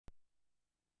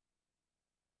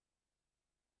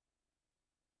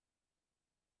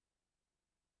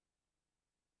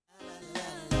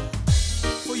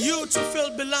you to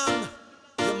feel belong,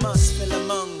 you must feel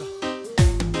among.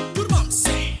 Good mom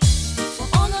say. For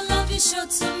all the love you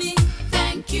showed to me,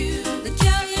 thank you. The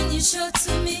caring you showed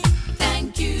to me,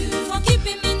 thank you. For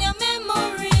keeping me in your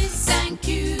memories, thank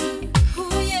you.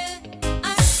 Oh yeah,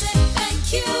 I said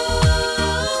thank you.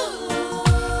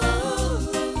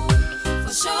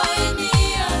 For showing me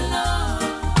your love.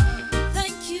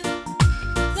 Thank you,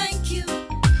 thank you,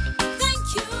 thank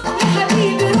you.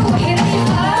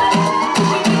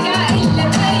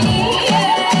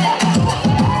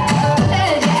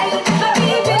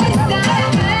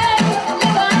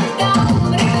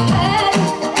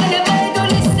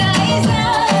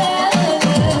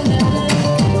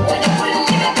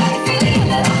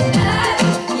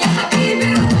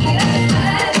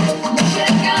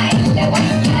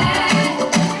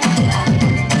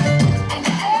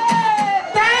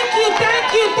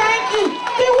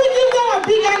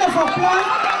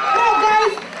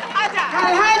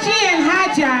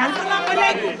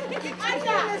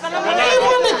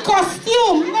 Even the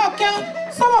costume. No,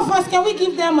 some of us, can we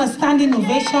give them a standing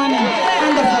ovation and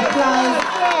hand of applause?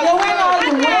 They went all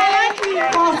the way.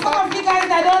 For some of you guys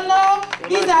that don't know,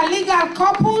 these are legal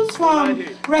couples from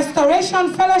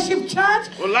Restoration Fellowship Church.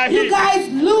 You guys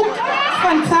look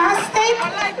fantastic.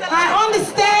 I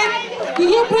understand. Did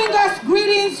you bring us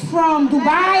greetings from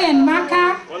Dubai and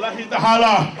Makkah?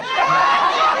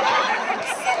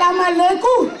 Salam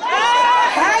alaikum.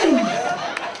 Hi.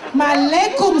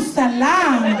 Malaikum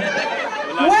salam.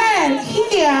 Well,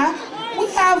 here we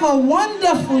have a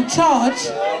wonderful church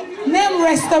named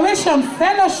Restoration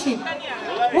Fellowship.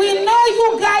 We know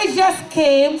you guys just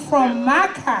came from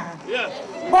Makkah,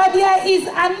 but there is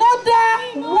another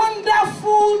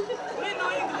wonderful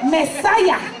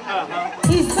Messiah.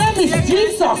 His name is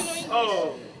Jesus.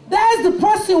 That's the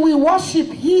person we worship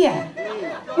here.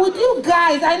 Would you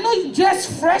guys, I know you dress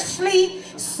freshly,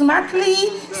 smartly,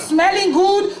 smelling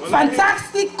good,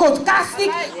 fantastic,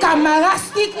 podcastic,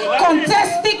 camerastic,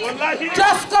 contestic,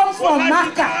 just come from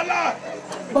Makkah.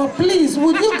 But please,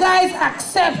 would you guys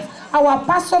accept our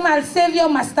personal Savior,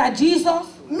 Master Jesus?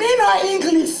 Me no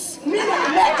English. Me no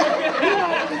Mecca.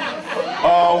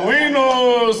 We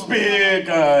no speak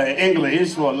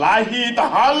English, wallahi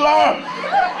ta'ala.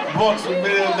 But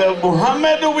the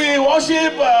Muhammad we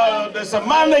worship, there's a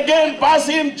man again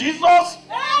passing, Jesus?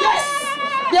 Yes,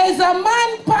 there is a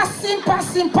man passing.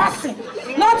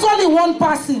 Not only one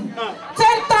passing,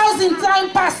 10,000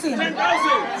 times passing.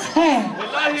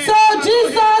 10,000. So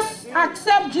Jesus,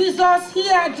 accept Jesus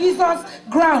here, Jesus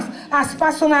grounds as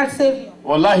personal Savior.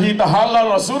 Wallahi ta'ala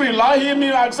Rasulillahi, me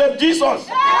accept Jesus.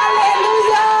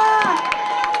 Hallelujah.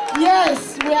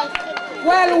 Yes,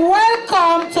 well,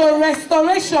 welcome to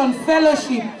Restoration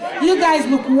Fellowship. You guys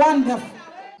look wonderful.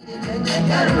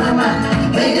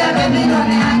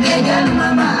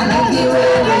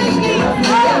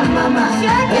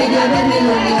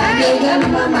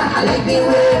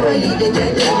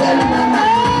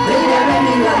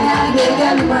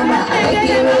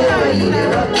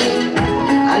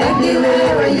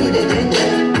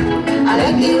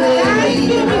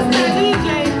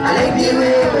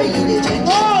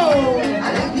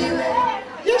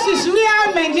 This is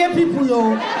real Mendian people, yo.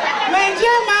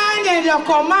 Mendian man and your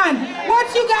command.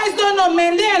 What you guys don't know,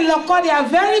 Mende and Loko, they are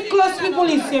very close people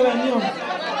in Sierra Leone.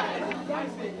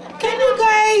 Can you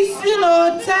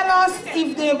guys, tell us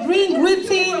if they bring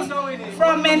greetings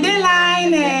from Mende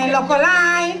line and Loko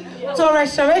line to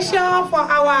Restoration for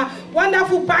our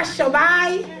wonderful Pastor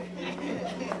Bai?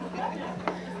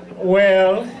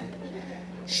 Well,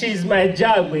 she's my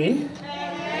Jagwe.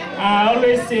 I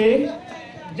always say,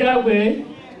 Jagwe,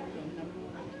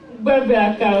 baby,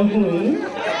 I can't win.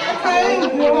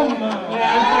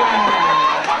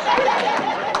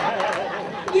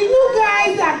 Do you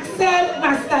guys accept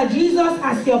Master Jesus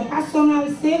as your personal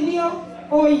Savior?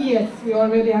 Oh yes, we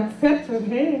already accepted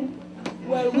him.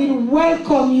 Well, we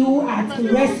welcome you at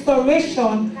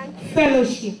Restoration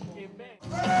Fellowship.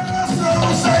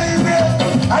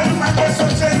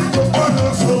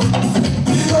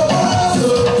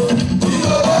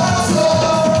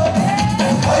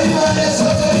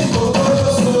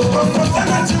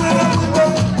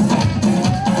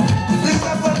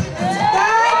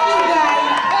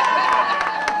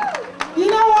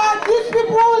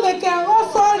 They can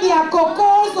also their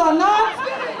cocos or not.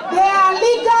 They are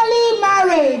legally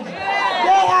married.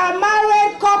 They are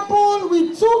married couple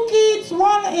with 2 kids,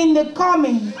 1 in the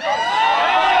coming.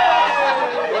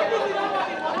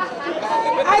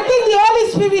 I think the Holy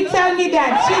Spirit tell me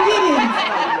that. She didn't.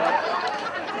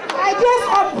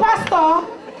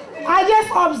 I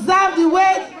just observed the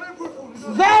way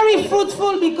very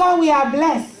fruitful because we are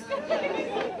blessed.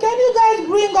 Can you guys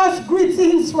bring us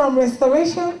greetings from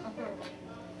Restoration?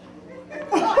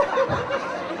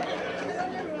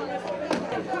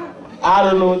 I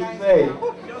don't know what to say.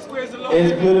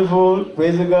 It's beautiful.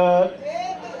 Praise the God.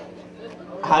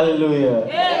 Hallelujah.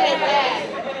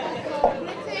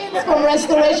 Greetings from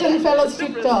Restoration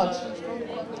Fellowship Church.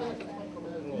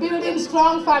 Building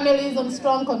strong families and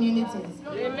strong communities.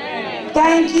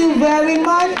 Thank you very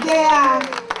much. They are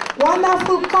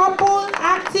wonderful couple,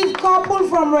 active couple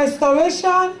from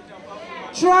Restoration.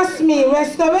 Trust me,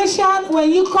 Restoration, when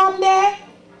you come there,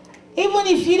 even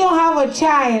if you don't have a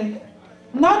child,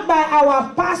 not by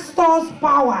our pastor's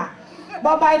power,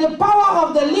 but by the power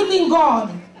of the living God,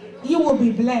 you will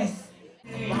be blessed.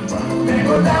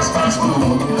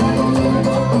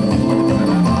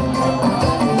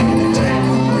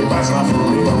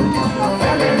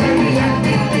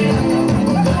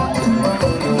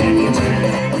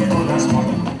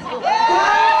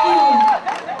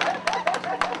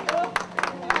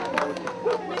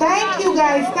 Thank you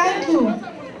guys, thank you.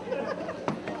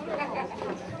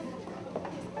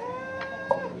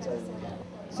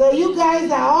 So you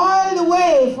guys are all the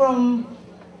way from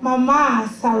Mama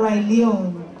Sarah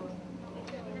Leone.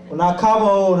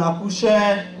 Unakabo,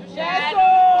 unakushe.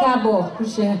 Kabo,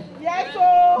 kushe.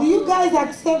 Do you guys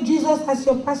accept Jesus as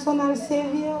your personal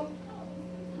savior?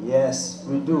 Yes,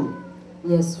 we do.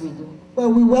 Yes, we do.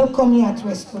 Well, we welcome you at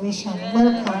Restoration.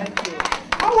 Welcome.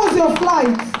 How was your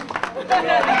flight?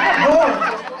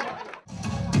 Good.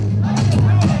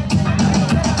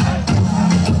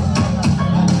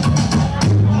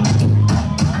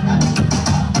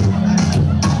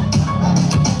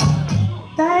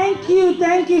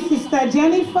 Thank you, Sister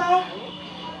Jennifer.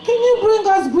 Can you bring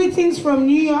us greetings from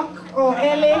New York or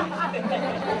LA?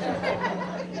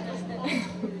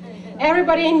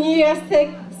 Everybody in New York,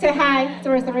 say hi to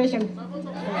Restoration.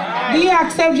 Do you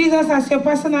accept Jesus as your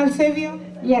personal savior?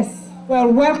 Yes.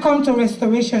 Well, welcome to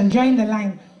Restoration. Join the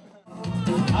line.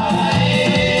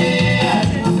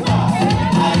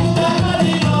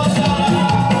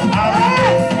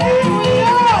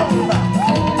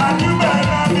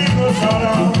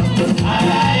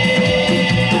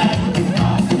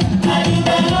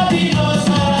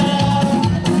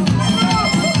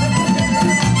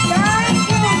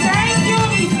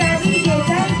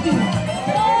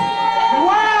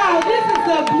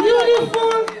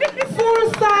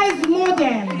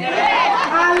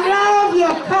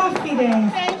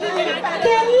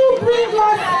 Can you bring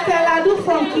us Teladu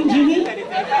from Kinjini?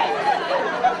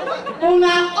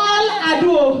 Una all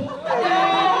ado.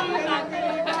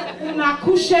 Una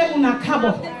kushe, una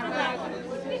kabo.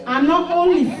 Are not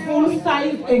only full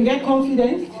size and get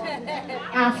confidence,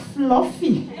 are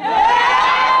fluffy.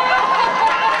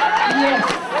 Yes.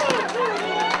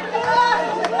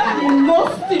 The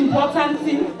most important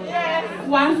thing,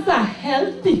 ones are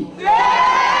healthy.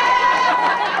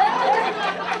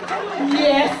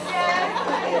 Yes.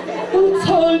 Who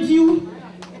told you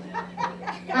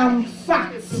I'm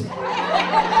fat?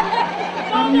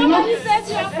 I'm not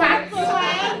fat.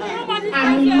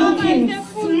 I'm looking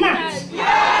smart.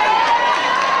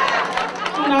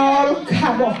 No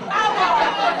cabo.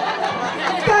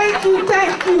 Thank you.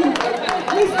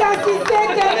 Mr. Sesay,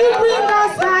 can you bring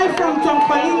us high from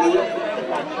Tonkolini?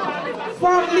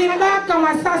 From Limba,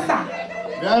 Kamasasa.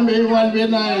 Gambi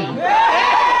Walbenai.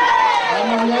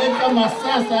 Amalaika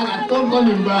Masasa Atongo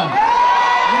Limba.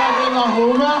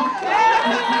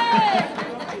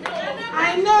 I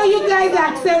know you guys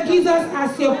accept Jesus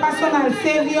as your personal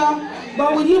savior,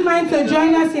 but would you mind to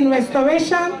join us in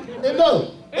Restoration?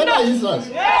 No, Jesus.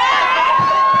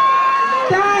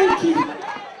 Thank you.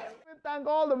 Thank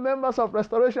all the members of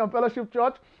Restoration Fellowship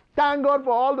Church. Thank God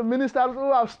for all the ministers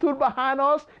who have stood behind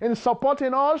us in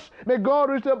supporting us. May God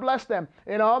richly bless them.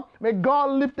 May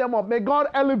God lift them up. May God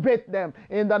elevate them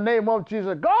in the name of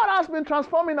Jesus. God has been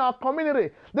transforming our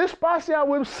community. This past year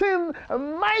we've seen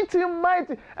mighty,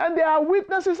 and there are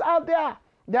witnesses out there.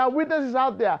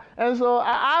 And so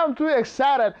I am too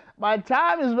excited. My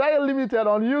time is very limited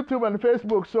on YouTube and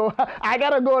Facebook, so I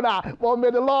gotta go now. But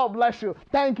may the Lord bless you.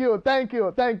 Thank you.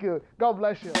 God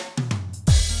bless you.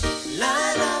 La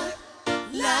la,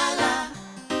 la la,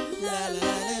 la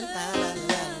la la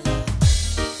la.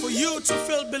 For you to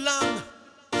feel belong,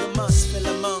 you must feel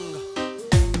among.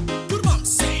 Good mom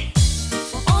say.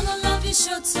 For all the love you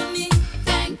showed to